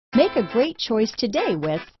Make a great choice today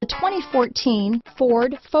with the 2014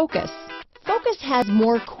 Ford Focus. Focus has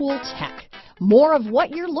more cool tech, more of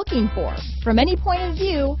what you're looking for. From any point of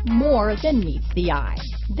view, more than meets the eye.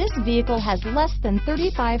 This vehicle has less than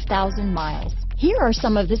 35,000 miles. Here are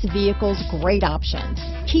some of this vehicle's great options: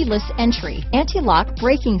 keyless entry, anti-lock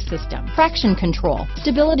braking system, traction control,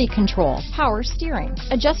 stability control, power steering,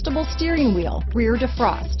 adjustable steering wheel, rear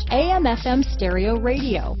defrost, AM/FM stereo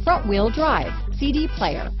radio, front wheel drive, CD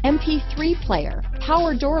player, MP3 player,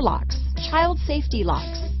 power door locks, child safety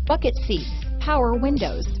locks, bucket seats, power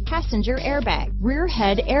windows, passenger airbag, rear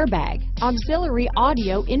head airbag, auxiliary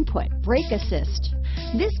audio input, brake assist.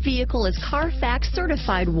 This vehicle is Carfax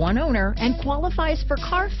certified one owner and qualifies for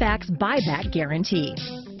Carfax buyback guarantee.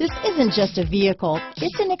 This isn't just a vehicle,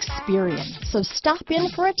 it's an experience. So stop in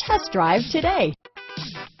for a test drive today.